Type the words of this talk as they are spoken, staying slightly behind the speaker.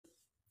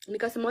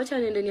Nikasema wacha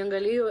niende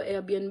niangalie hiyo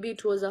Airbnb.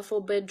 It was a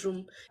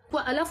 4-bedroom.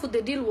 Kwa alafu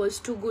the deal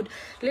was too good.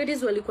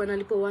 Ladies walikuwa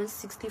nalipo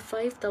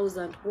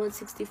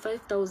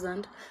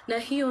 165,000 na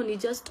hiyo ni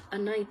just a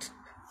night.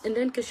 And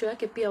then kesho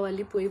yake pia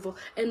walipo hivyo.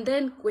 And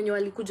then wenye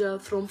walikuja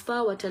from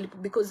far watalipo,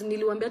 because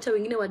niliwaambia hata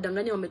wengine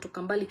wadanganya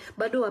wametoka mbali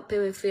bado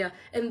wapewe fare.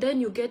 And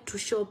then you get to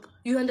shop.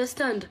 You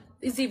understand?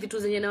 Hizi vitu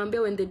zenye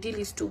naambia when the deal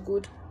is too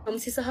good.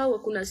 Msisahau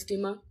kuna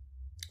stima,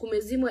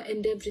 kumezimwa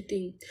and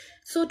everything.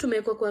 So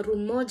tumekuwa kwa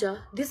room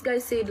moja. This guy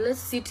said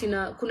let's sit in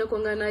a, kuna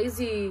kuangana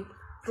hizi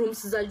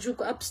rooms za juu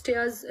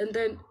upstairs, and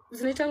then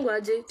zinaitangwa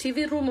aje,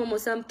 TV room or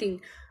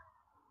something.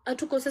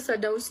 Atuko sasa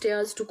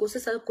downstairs, tuko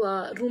sasa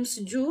kwa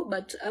rooms juu,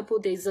 but hapo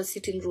there is a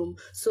sitting room.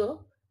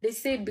 So they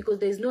said because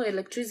there is no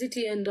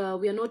electricity and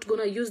we are not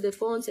gonna use the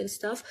phones and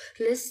stuff,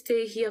 let's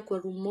stay here kwa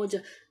room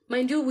moja.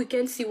 Mind you, we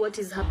can't see what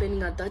is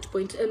happening at that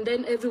point, and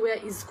then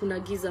everywhere is kuna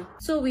giza.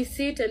 So we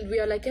sit and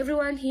we are like,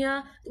 everyone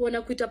here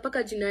wanakuita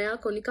paka jina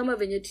yako, ni kama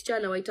venye teacher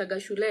anawaitaga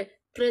shule,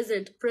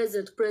 present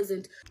present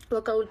present.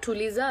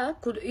 Wakautuliza,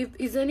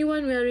 is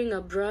anyone wearing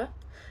a bra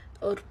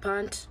or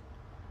pant?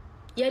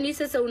 Yani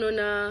sasa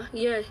unaona,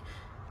 yeah,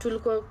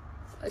 tulikuwa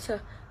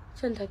acha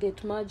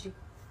nitaget maji.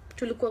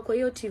 Tulikuwa kwa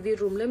hiyo TV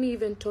room. Let me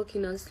even talk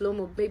in a slow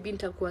mo, maybe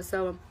nitakuwa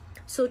sawa.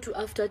 So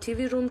after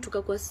TV room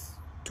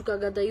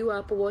tukagadaiwa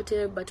hapo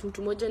wote, but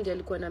mtu mmoja ndiye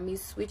alikuwa na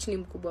miss, which ni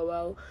mkubwa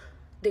wao.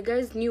 The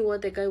guys knew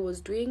what the guy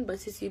was doing, but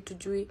sisi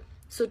tujui.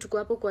 So tuko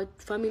hapo kwa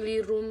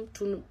family room,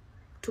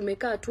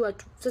 tumekaa tu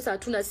sasa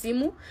hatuna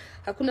simu,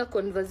 hakuna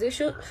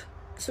conversation.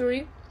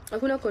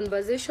 Hakuna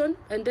conversation,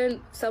 and then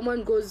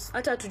someone goes,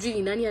 hata tujui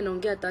ni nani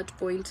anaongea at that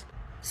point.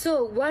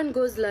 So one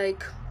goes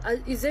like,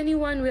 is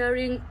anyone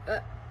wearing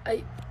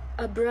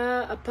a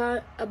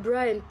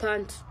bra and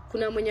pant?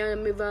 Kuna mwenye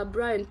amevaa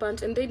bra and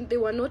pant, and then they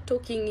were not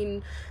talking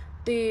in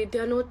they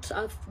are not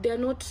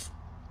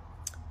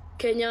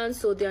Kenyans,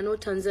 so they are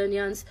not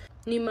Tanzanians,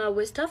 ni ma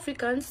West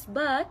Africans,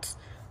 but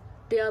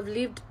they have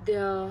lived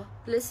their,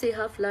 let's say,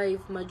 half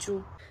life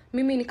maju.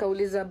 Mimi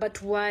nikauliza,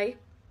 but why?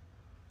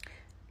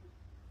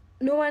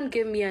 No one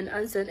gave me an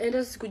answer,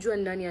 and sikujua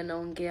nani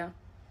anaongea.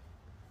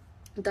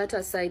 That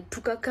aside,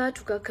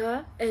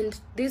 tukaka, and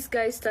this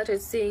guy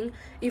started saying,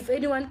 if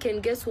anyone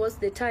can guess what's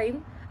the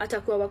time,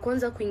 atakuwa wa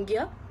kwanza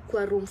kuingia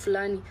kwa room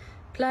fulani.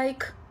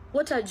 Like,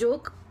 what a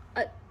joke.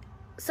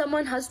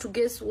 Someone has to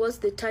guess what's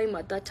the time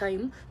at that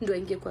time ndo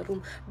aingie kwa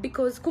room,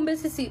 because kumbe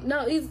sisi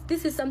now, if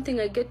this is something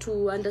I get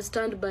to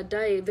understand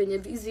baadaye venye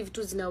hizi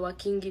vitu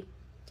zinawakingi.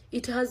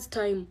 It has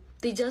time.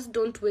 They just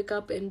don't wake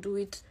up and do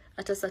it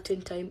at a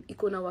certain time.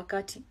 Iko na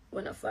wakati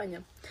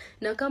wanafanya.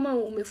 Na kama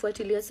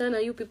umefuatilia sana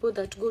you people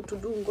that go to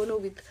do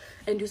ngono with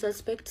and you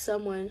suspect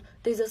someone,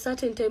 there's a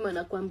certain time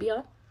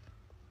anakuambia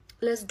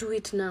let's do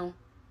it now.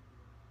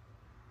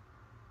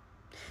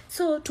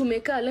 So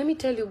tumeka, let me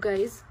tell you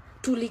guys,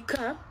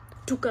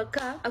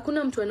 tukakaa,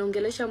 hakuna mtu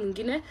anaongelesha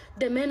mwingine.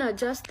 The men are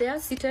just there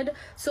seated.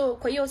 So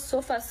kwa hiyo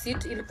sofa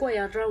seat ilikuwa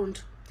ya round.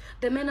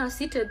 The men are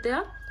seated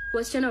there,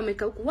 wasichana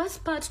wamekaa huko.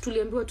 Worst part,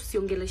 tuliambiwa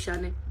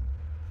tusiongeleshane.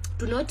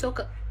 Do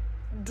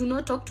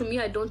not talk to me,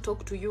 I don't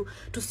talk to you.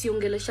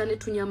 Tusiongeleshane,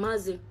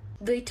 tunyamaze.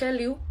 They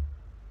tell you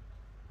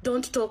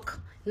don't talk.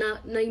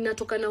 Na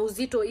inatoka na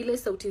uzito, ile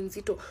sauti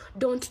nzito.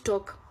 Don't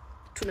talk.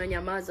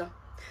 Tunanyamaza.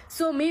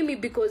 So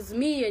because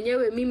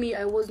mimi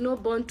I was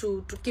not born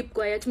to keep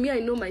quiet.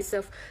 I know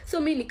myself. So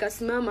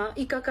nikasimama,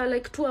 ikaka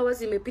like 2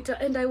 hours imepita,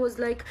 and I was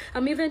like,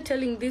 I'm even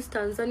telling this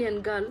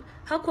Tanzanian girl,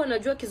 hakuwa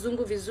anajua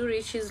kizungu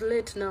vizuri, she's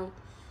late now.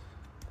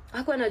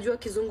 Hakuwa anajua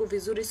kizungu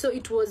vizuri. So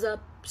it was a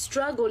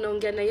struggle.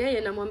 Naongea na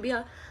yeye,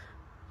 namwambia,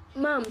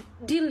 mom,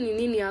 deal ni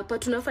nini hapa?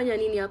 Tunafanya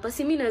nini hapa?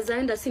 Si mimi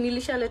nazaenda, si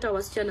nilishaleta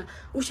wasichana.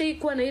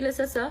 Ushaikuwa na ile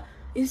sasa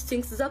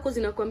instincts zako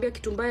zinakwambia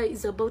kitu mbaya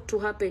is about to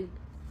happen.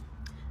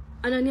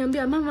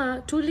 Ananiambia,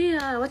 mama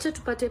tulia, wacha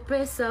tupate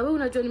pesa. Wewe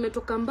unajua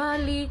nimetoka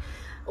mbali,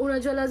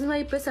 unajua lazima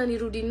hii pesa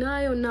nirudi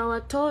nayo na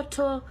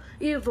watoto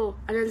hivyo.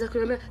 Anaanza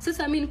kuniambia,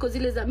 sasa mimi niko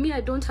zile za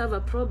I don't have a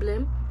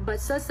problem, but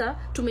sasa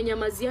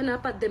tumenyamaziana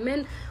hapa. The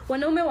men,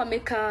 wanaume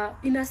wamekaa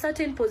in a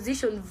certain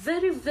position,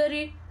 very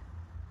very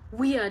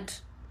weird,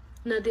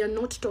 na they are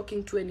not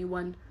talking to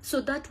anyone.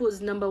 So that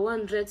was number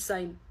 1 red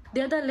sign.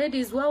 The other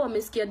ladies, wao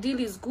wamesikia deal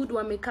is good,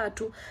 wamekaa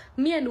tu.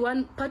 Me and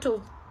one part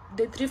of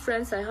the 3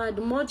 friends I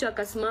had, moja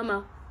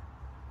akasimama,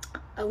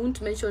 I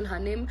won't mention her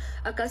name,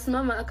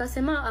 akasimama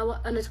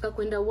akasema anataka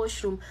kwenda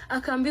washroom,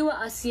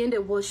 akaambiwa asiende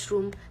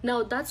washroom.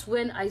 Now that's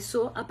when I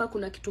saw hapa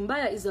kuna kitu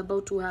mbaya is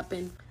about to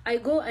happen. I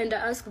go and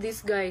I ask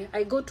this guy,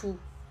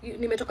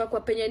 nimetoka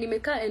kwa penye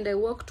nimekaa, and I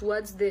walk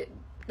towards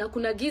na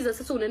kuna giza.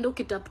 Sasa unaenda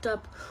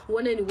ukitap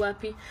uone ni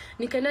wapi.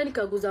 Nikaenda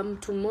nikaguza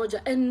mtu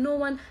mmoja, and no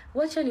one,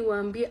 wacha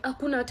niwaambie,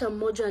 hakuna hata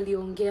mmoja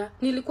aliongea.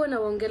 Nilikuwa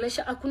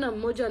nawaongelesha, hakuna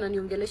mmoja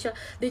ananiongelesha.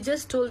 They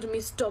just told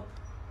me stop.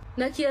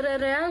 Na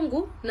kierere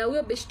yangu na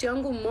huyo beshti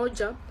yangu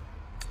mmoja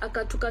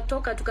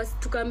tukatoka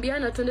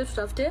tukaambiana twende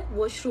tutafute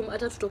washroom,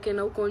 hata tutoke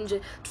na huko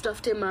nje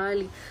tutafute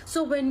mahali.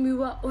 So when we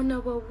were on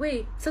our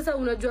way, sasa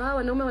unajua hawa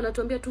wanaume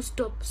wanatuambia tu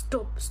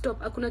stop,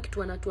 hakuna kitu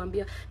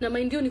wanatuambia. Na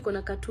mind you niko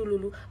na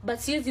katululu, but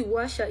siwezi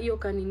washa hiyo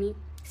kanini,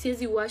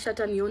 siwezi washa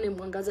hata nione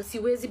mwangaza,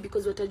 siwezi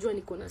because watajua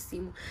niko na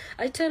simu.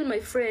 I tell my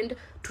friend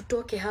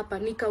tutoke hapa,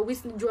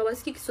 jua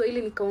wasiki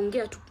Kiswahili,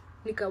 nikaongea tu,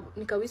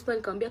 nika whisper,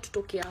 nikamwambia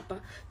tutoke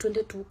hapa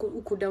twende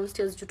huko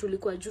downstairs, juu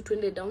tulikuwa juu,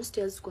 twende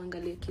downstairs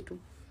kuangalia kitu.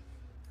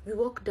 We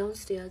walk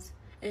downstairs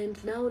and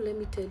now let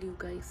me tell you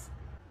guys,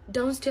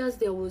 downstairs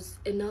there was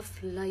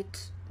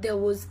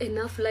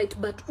enough light,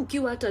 but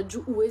ukiwa hata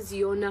juu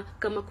uwezi ona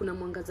kama kuna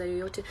mwangaza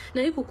yoyote,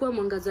 na haikukuwa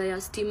mwangaza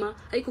ya stima,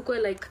 haikukuwa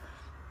like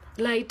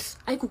light,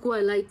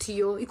 haikukuwa light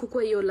hiyo,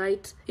 haikukuwa hiyo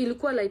light,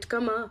 ilikuwa light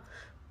kama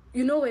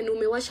you know when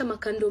umewasha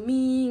makando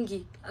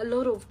mingi, a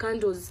lot of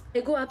candles.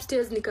 I go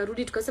upstairs,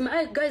 nikarudi, tukasema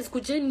hey guys,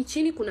 kujeni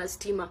chini kuna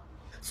stima.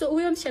 So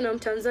huyo msichana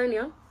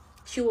Mtanzania,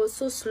 she was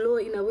so slow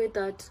in a way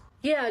that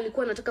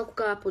alikuwa anataka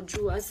kukaa hapo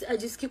juu,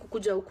 ajisikii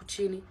kukuja huku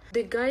chini.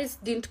 The guys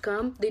didn't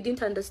come, they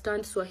didn't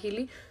understand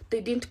Swahili,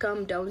 they didn't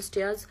come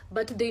downstairs,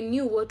 but they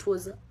knew what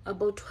was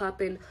about to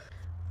happen.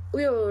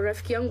 Huyo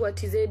rafiki yangu wa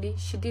TZ,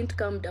 she didn't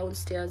come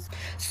downstairs.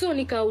 So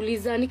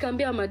nikauliza,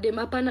 nikaambia madem,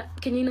 hapana,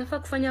 kenye inafaa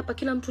kufanya hapa,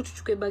 kila mtu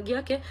tuchukue bagi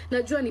yake,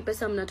 najua ni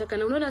pesa mnataka,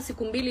 na unaona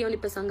siku 2 hiyo ni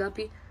pesa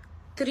ngapi?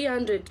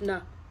 300.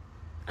 Na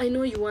I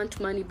know you want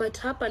money, but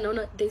hapa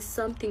naona there's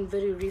something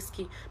very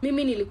risky.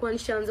 Mimi nilikuwa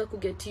nishaanza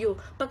kuget hiyo,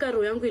 paka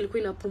roho yangu ilikuwa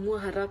inapumua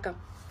haraka.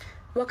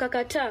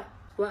 Wakakataa,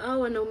 hao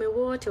wanaume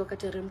wote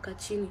wakateremka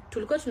chini.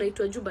 Tulikuwa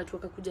tunaitwa juu but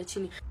wakakuja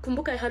chini.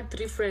 Kumbuka I had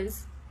 3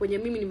 friends wenye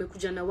mimi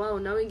nimekuja na wao,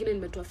 na wengine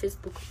nimetoa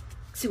Facebook.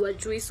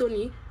 Siwajui, so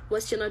ni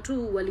wasichana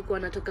tu walikuwa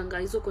wanatakanga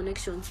hizo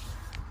connections.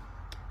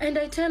 And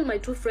I tell my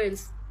 2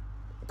 friends,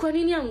 kwa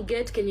nini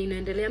amget kenye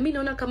inaendelea? Mimi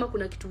naona kama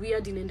kuna kitu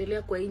weird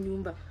inaendelea kwa hii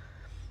nyumba.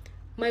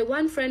 My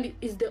one friend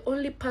is the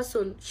only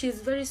person,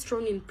 she's very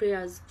strong in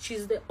prayers.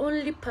 She's the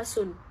only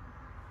person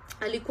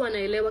alikuwa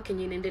anaelewa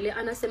kenye inaendelea.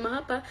 Anasema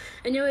hapa,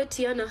 enyewe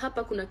Tiana,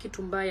 hapa kuna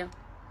kitu mbaya.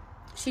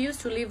 She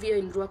used to live here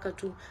in Ruaka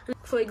too.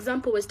 For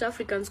example, West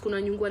Africans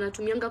kuna nyungu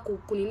anatumianga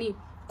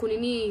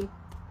kunini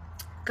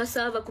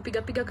cassava,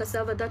 kupiga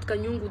cassava, that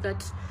kanyungu,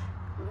 that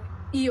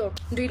hiyo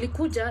ndio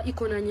ilikuja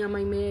iko na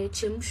nyama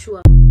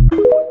imechemshwa.